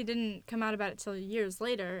 she didn't come out about it till years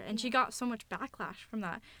later, and she got so much backlash from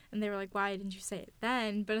that. And they were like, why didn't you say it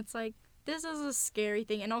then? But it's like, this is a scary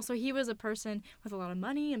thing. And also, he was a person with a lot of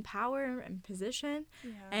money and power and position.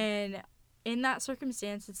 Yeah. And in that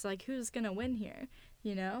circumstance, it's like, who's going to win here?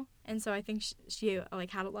 You know? And so I think she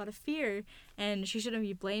like, had a lot of fear, and she shouldn't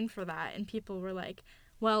be blamed for that. And people were like,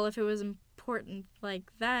 well, if it was important,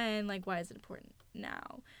 like, then, like, why is it important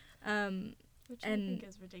now? Which I think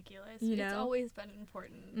is ridiculous. You know? It's always been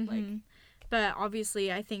important. Like, but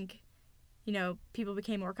obviously, I think, you know, people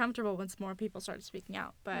became more comfortable once more people started speaking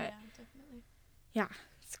out. But yeah, definitely. Yeah,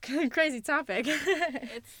 it's a crazy topic.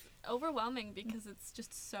 It's overwhelming because it's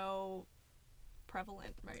just so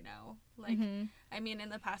prevalent right now. Like, I mean, in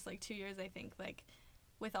the past, like, 2 years, I think, like,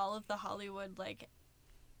 with all of the Hollywood, like,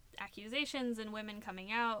 accusations and women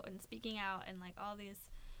coming out and speaking out and, like, all these,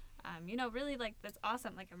 you know, really, like, that's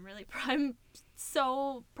awesome. Like, I'm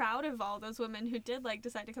so proud of all those women who did, like,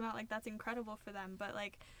 decide to come out. Like, that's incredible for them. But,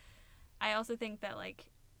 like, I also think that, like,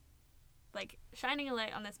 shining a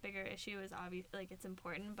light on this bigger issue is obvious, like, it's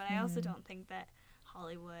important. But I also don't think that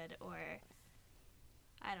Hollywood or,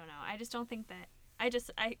 I don't know, I just don't think that, I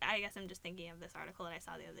guess I'm just thinking of this article that I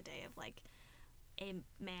saw the other day of, like, a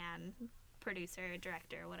man producer,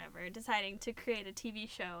 director, whatever, deciding to create a TV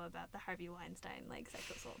show about the Harvey Weinstein, like,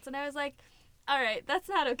 sexual assaults. And I was like, all right, that's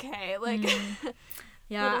not okay. Like,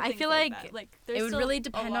 yeah, I feel like there's it would really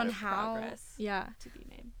depend on how, to be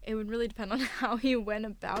made. It would really depend on how he went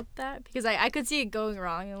about that, because I could see it going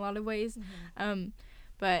wrong in a lot of ways.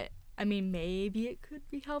 But I mean, maybe it could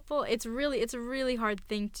be helpful. It's a really hard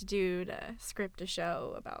thing to do, to script a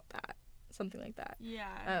show about that, something like that.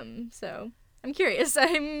 Yeah. So I'm curious.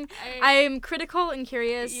 I'm critical and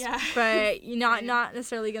curious, but you're not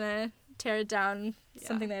necessarily gonna tear it down.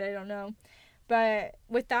 Something that I don't know. But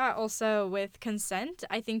with that, also with consent,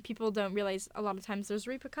 I think people don't realize a lot of times there's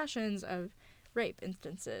repercussions of rape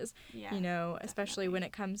instances. Yeah, you know, especially when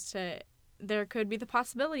it comes to, there could be the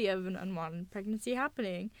possibility of an unwanted pregnancy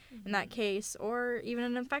happening in that case, or even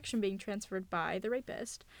an infection being transferred by the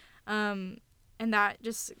rapist. And that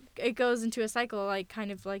just, it goes into a cycle, like,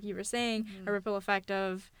 kind of like you were saying, a ripple effect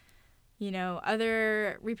of, you know,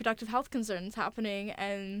 other reproductive health concerns happening,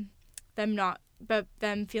 and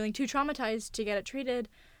them feeling too traumatized to get it treated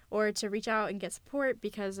or to reach out and get support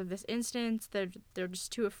because of this instance. They're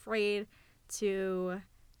just too afraid to,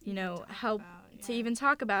 you know, help, to even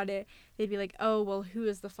talk about it. They'd be like, oh, well, who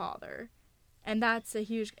is the father? And that's a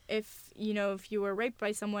huge, if you were raped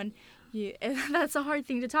by someone, that's a hard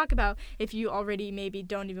thing to talk about if you already maybe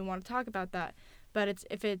don't even want to talk about that. But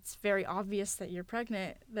if it's very obvious that you're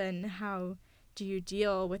pregnant, then how do you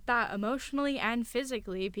deal with that emotionally and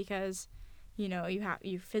physically? Because, you know,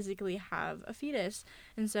 you physically have a fetus.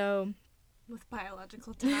 And so, with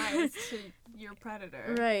biological ties to your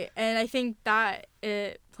predator. Right. And I think that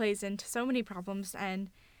it plays into so many problems and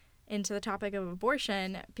into the topic of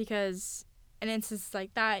abortion, because an instance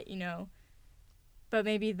like that, you know, but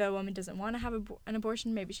maybe the woman doesn't want to have an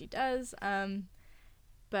abortion. Maybe she does.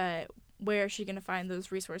 But where is she going to find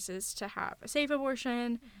those resources to have a safe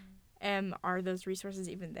abortion? Are those resources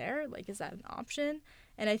even there? Like, is that an option?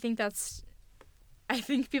 And I think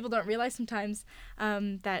people don't realize sometimes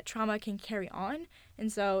that trauma can carry on.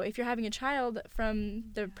 And so if you're having a child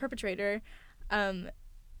from the perpetrator,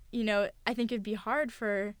 you know, I think it'd be hard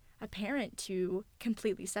for a parent to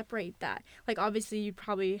completely separate that. Like, obviously, you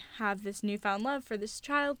probably have this newfound love for this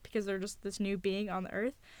child because they're just this new being on the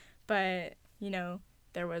earth. But, you know,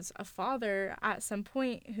 there was a father at some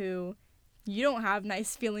point who you don't have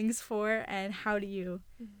nice feelings for, and how do you...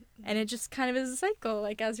 And it just kind of is a cycle,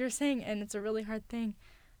 like, as you're saying, and it's a really hard thing.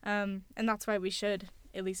 And that's why we should,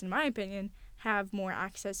 at least in my opinion, have more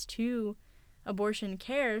access to abortion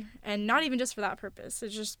care, and not even just for that purpose.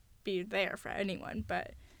 It's just be there for anyone,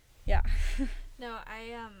 but yeah. No,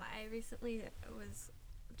 I recently was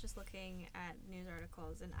just looking at news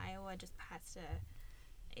articles, and Iowa just passed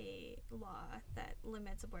a law that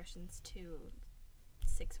limits abortions to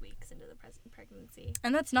 6 weeks into the pregnancy.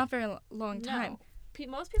 And that's not very long time.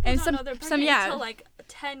 Most people don't know they're pregnant until, like,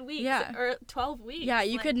 10 weeks or 12 weeks. Yeah,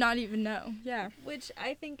 you could not even know. Yeah. Which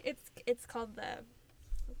I think it's called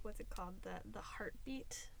what's it called? The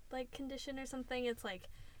heartbeat, like, condition or something. It's like,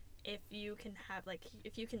 if you can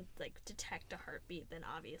detect a heartbeat, then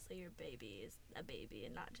obviously your baby is a baby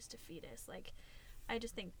and not just a fetus. Like, I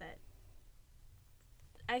think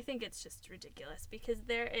it's just ridiculous, because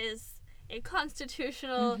a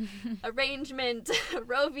constitutional arrangement,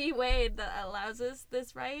 Roe v. Wade, that allows us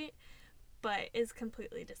this right, but is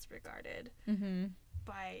completely disregarded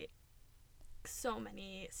by so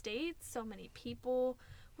many states, so many people,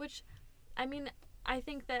 which, I mean, I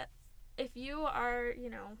think that if you are, you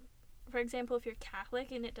know, for example, if you're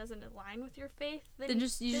Catholic and it doesn't align with your faith, then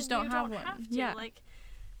you just don't have one. Yeah. Like,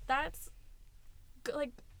 that's,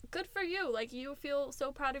 like, good for you. Like, you feel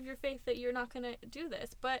so proud of your faith that you're not gonna do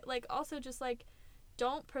this. But, like, also just, like,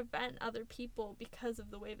 don't prevent other people because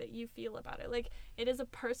of the way that you feel about it. Like, it is a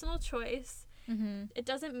personal choice. It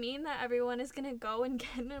doesn't mean that everyone is gonna go and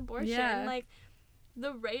get an abortion. Yeah. Like,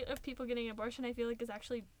 the rate of people getting an abortion, I feel like, is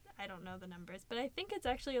actually, I don't know the numbers, but I think it's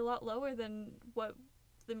actually a lot lower than what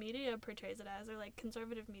the media portrays it as, or, like,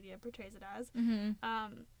 conservative media portrays it as. And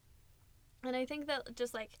I think that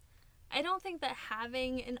just, like, I don't think that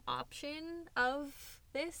having an option of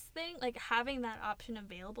this thing, like, having that option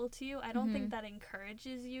available to you, I don't think that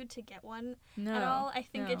encourages you to get one at all. I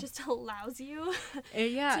think it just allows you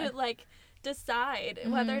to, like, decide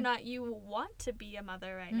whether or not you want to be a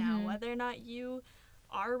mother right now, whether or not you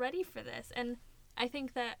are ready for this. And I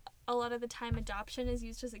think that a lot of the time adoption is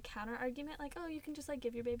used as a counter argument, like, oh, you can just, like,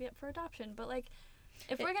 give your baby up for adoption. But, like,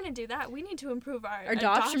 if we're going to do that, we need to improve our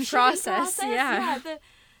adoption process. Yeah.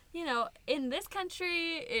 You know, in this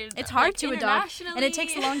country, it's hard to adopt, and it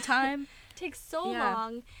takes a long time. It takes so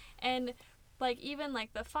long, and, like, even,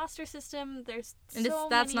 like, the foster system, there's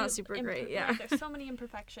that's not super great. Yeah, there's so many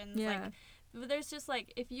imperfections. Yeah. Like, there's just,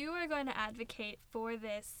 like, if you are going to advocate for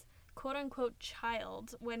this quote unquote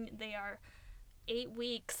child when they are 8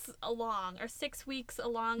 weeks along or 6 weeks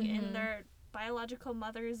along in their biological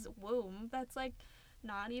mother's womb, that's, like,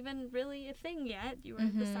 not even really a thing yet. You are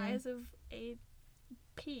the size of a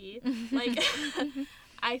pea. Like,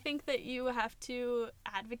 I think that you have to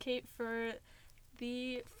advocate for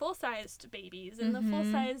the full-sized babies and the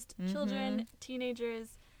full-sized children,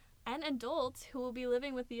 teenagers, and adults who will be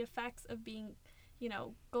living with the effects of being, you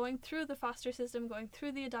know, going through the foster system, going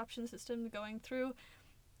through the adoption system, going through,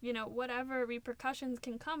 you know, whatever repercussions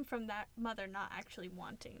can come from that mother not actually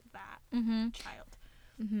wanting that child.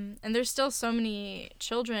 And there's still so many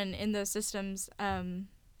children in those systems,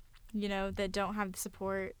 you know, that don't have the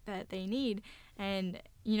support that they need. And,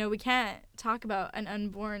 you know, we can't talk about an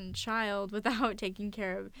unborn child without taking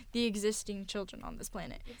care of the existing children on this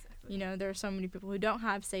planet. Exactly. You know, there are so many people who don't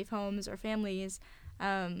have safe homes or families,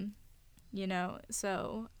 you know,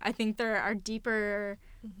 so I think there are deeper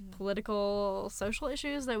political, social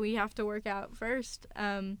issues that we have to work out first.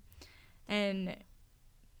 And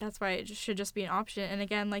that's why it should just be an option. And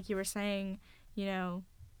again, like you were saying, you know,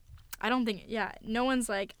 I don't think, no one's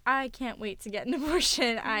like, I can't wait to get an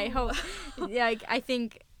abortion. I hope, I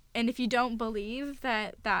think, and if you don't believe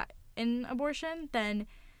that in abortion, then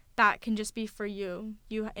that can just be for you.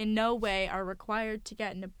 You in no way are required to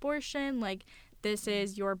get an abortion. Like, this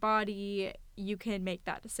is your body. You can make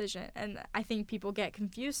that decision. And I think people get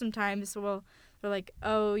confused sometimes. Well, they're like,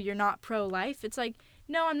 oh, you're not pro-life. It's like,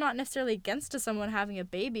 no, I'm not necessarily against someone having a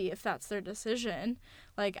baby if that's their decision.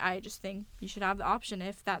 Like, I just think you should have the option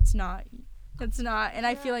if that's not. And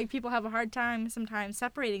I feel like people have a hard time sometimes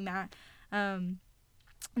separating that. And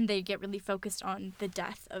they get really focused on the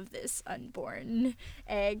death of this unborn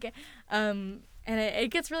egg. And it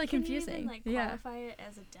gets really confusing. Can you even, like, qualify it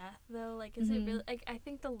as a death, though? Like, is it really, like, I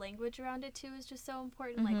think the language around it, too, is just so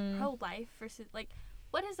important. Like, pro-life versus, like,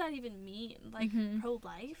 what does that even mean? Like,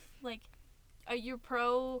 pro-life? Like, are you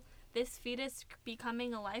pro this fetus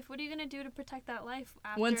becoming alive? What are you going to do to protect that life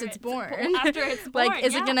once it's born? After it's born, like,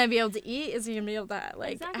 is it going to be able to eat? Is it going to be able to,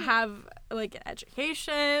 like, have, like, an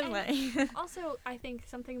education? And like, also, I think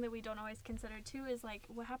something that we don't always consider, too, is, like,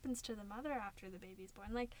 what happens to the mother after the baby's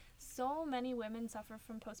born? Like, so many women suffer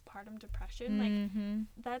from postpartum depression.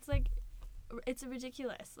 Like, that's, like, it's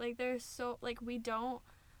ridiculous. Like, there's so, like,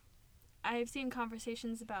 I've seen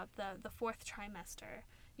conversations about the fourth trimester,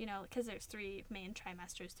 you know, because there's 3 main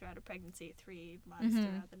trimesters throughout a pregnancy, 3 months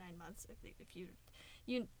throughout the 9 months. If you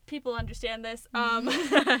people understand this,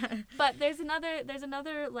 but there's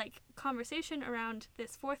another like conversation around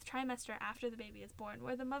this 4th trimester after the baby is born,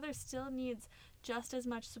 where the mother still needs just as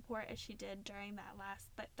much support as she did during that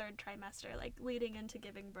 3rd trimester, like leading into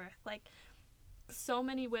giving birth. Like, so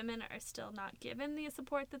many women are still not given the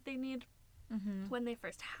support that they need when they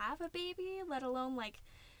first have a baby, let alone, like,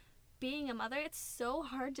 being a mother. It's so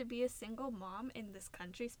hard to be a single mom in this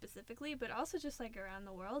country specifically, but also just, like, around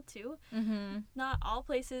the world too. Not all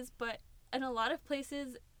places, but in a lot of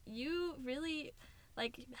places, you really,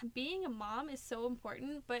 like, being a mom is so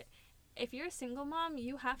important. But if you're a single mom,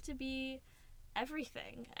 you have to be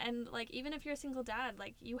everything. And like even if you're a single dad,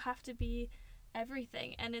 like you have to be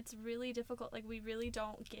everything, and it's really difficult. Like we really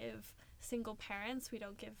don't give single parents, we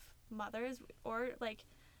don't give mothers, or like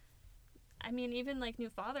I mean even like new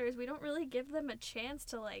fathers, we don't really give them a chance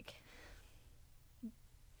to like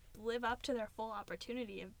live up to their full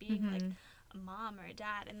opportunity of being like a mom or a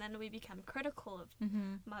dad. And then we become critical of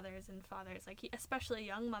mothers and fathers, like especially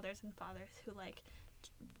young mothers and fathers who like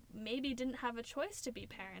maybe didn't have a choice to be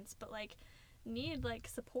parents, but like need like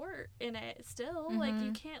support in it still. Like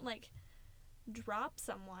you can't like drop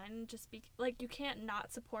someone just like you can't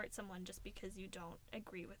not support someone just because you don't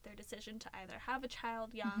agree with their decision to either have a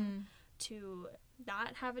child young, to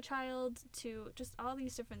not have a child, to just all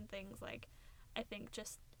these different things. Like I think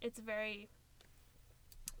just it's very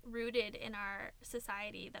rooted in our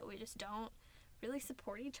society that we just don't really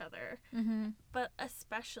support each other, but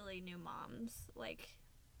especially new moms. Like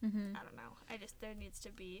I don't know, there needs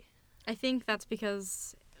to be. I think that's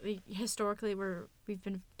because historically we've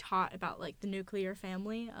been taught about like the nuclear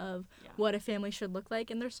family of what a family should look like,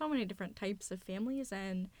 and there's so many different types of families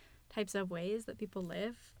and types of ways that people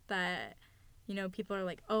live that, you know, people are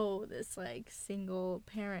like, oh, this like single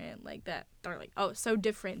parent, like that they're like, oh, so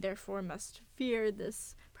different, therefore must fear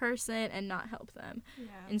this person and not help them,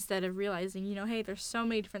 instead of realizing, you know, hey, there's so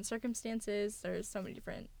many different circumstances, there's so many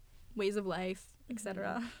different ways of life,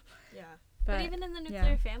 etc. But even in the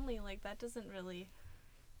nuclear family, like that doesn't really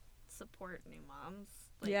support new moms.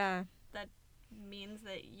 Like, that means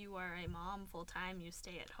that you are a mom full time, you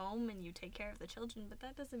stay at home and you take care of the children, but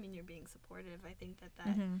that doesn't mean you're being supportive. I think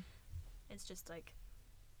that it's just like,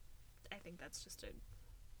 I think that's just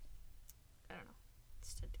I don't know,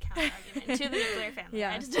 just a counter argument to the nuclear family.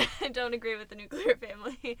 I don't agree with the nuclear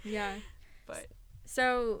family. But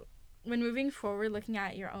so when moving forward, looking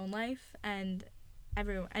at your own life and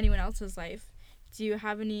anyone else's life, do you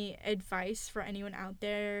have any advice for anyone out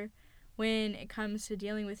there when it comes to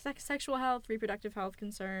dealing with sexual health, reproductive health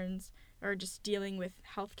concerns, or just dealing with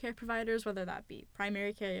healthcare providers, whether that be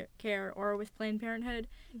primary care or with Planned Parenthood?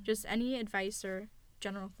 Just any advice or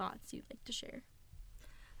general thoughts you'd like to share?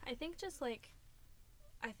 I think just like,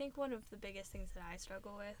 I think one of the biggest things that I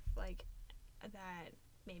struggle with, like that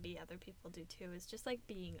maybe other people do too, is just like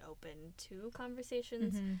being open to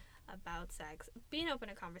conversations about sex, being open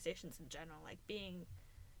to conversations in general, like being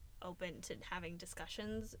open to having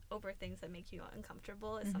discussions over things that make you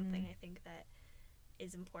uncomfortable is something I think that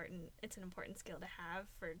is important. It's an important skill to have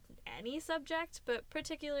for any subject, but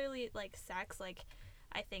particularly like sex. Like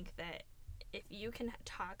I think that if you can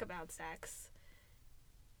talk about sex,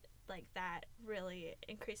 like that really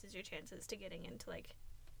increases your chances to getting into like,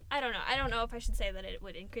 I don't know if I should say that it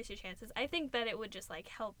would increase your chances. I think that it would just like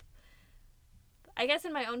help. I guess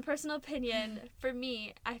in my own personal opinion, for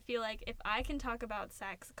me, I feel like if I can talk about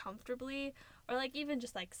sex comfortably, or like even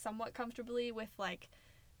just like somewhat comfortably with like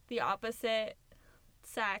the opposite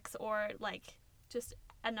sex or like just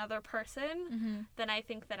another person, then I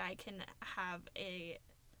think that I can have a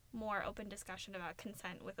more open discussion about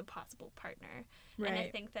consent with a possible partner. And I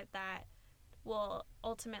think that that will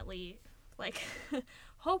ultimately like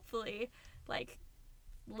hopefully like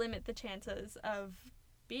limit the chances of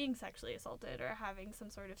being sexually assaulted or having some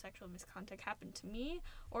sort of sexual misconduct happen to me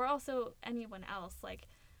or also anyone else. Like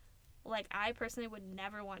I personally would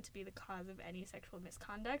never want to be the cause of any sexual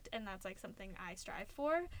misconduct, and that's like something I strive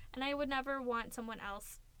for, and I would never want someone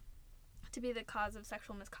else to be the cause of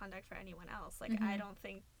sexual misconduct for anyone else. Like I don't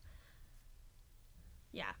think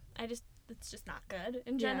it's just not good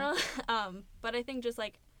in general. But I think just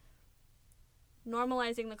like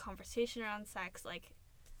normalizing the conversation around sex, like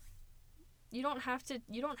you don't have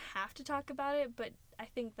to talk about it, but I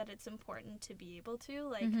think that it's important to be able to,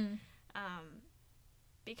 like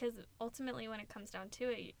because ultimately when it comes down to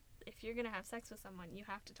it, if you're gonna have sex with someone, you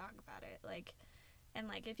have to talk about it. Like, and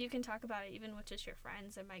like if you can talk about it even with just your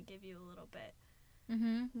friends, it might give you a little bit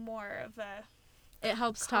more of a it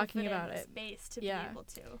helps talking about it space to be able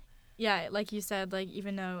to. Yeah, like you said, like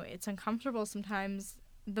even though it's uncomfortable sometimes,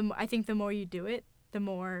 I think the more you do it, the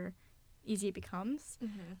more easy it becomes.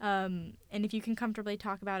 And if you can comfortably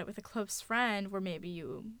talk about it with a close friend where maybe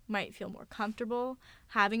you might feel more comfortable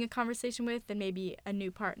having a conversation with than maybe a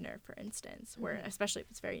new partner, for instance, where especially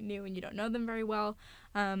if it's very new and you don't know them very well,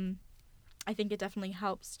 I think it definitely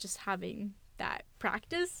helps just having that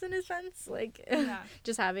practice in a sense, like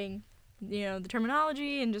just having, you know, the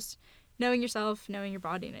terminology and just knowing yourself, knowing your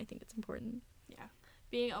body, and I think it's important. Yeah,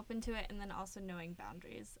 being open to it, and then also knowing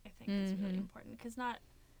boundaries, I think is really important, because not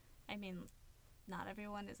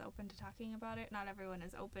everyone is open to talking about it. Not everyone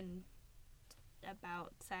is open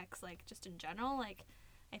about sex, like just in general. Like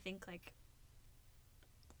I think like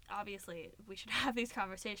obviously we should have these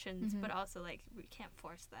conversations, Mm-hmm. but also, like, we can't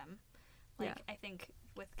force them. Like, Yeah. I think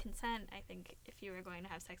with consent, I think if you were going to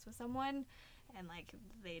have sex with someone and, like,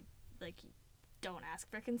 they, like, don't ask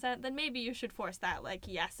for consent, then maybe you should force that, like,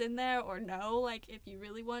 yes in there or no, like, if you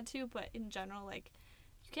really want to. But in general, like,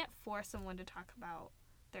 you can't force someone to talk about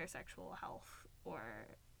their sexual health or,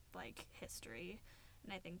 like, history.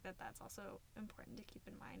 And I think that that's also important to keep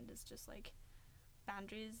in mind, is just, like,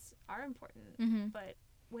 boundaries are important. Mm-hmm. But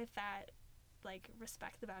with that, like,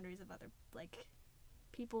 respect the boundaries of other, like,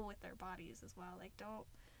 people with their bodies as well. Like, don't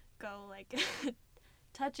go, like,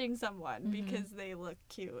 touching someone because they look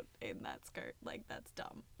cute in that skirt. Like, that's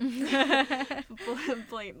dumb.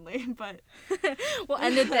 Blatantly, but We'll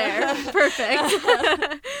end it there.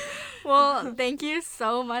 Perfect. Well, thank you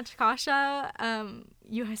so much, Kasha.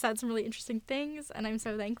 You said some really interesting things, and I'm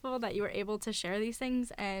so thankful that you were able to share these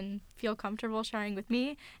things and feel comfortable sharing with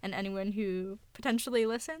me and anyone who potentially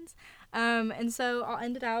listens. And so I'll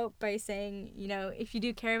end it out by saying, you know, if you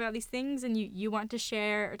do care about these things and you want to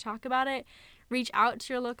share or talk about it, reach out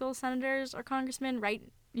to your local senators or congressmen, write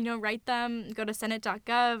them, go to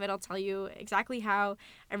senate.gov. It'll tell you exactly how.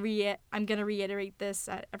 I'm going to reiterate this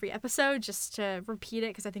at every episode just to repeat it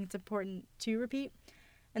because I think it's important to repeat.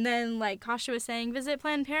 And then, like Kasha was saying, visit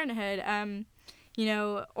Planned Parenthood,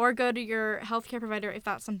 or go to your healthcare provider if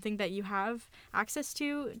that's something that you have access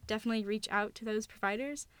to. Definitely reach out to those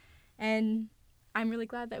providers. And I'm really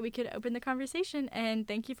glad that we could open the conversation, and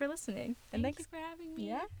thank you for listening. thank you for having me.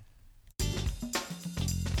 Yeah.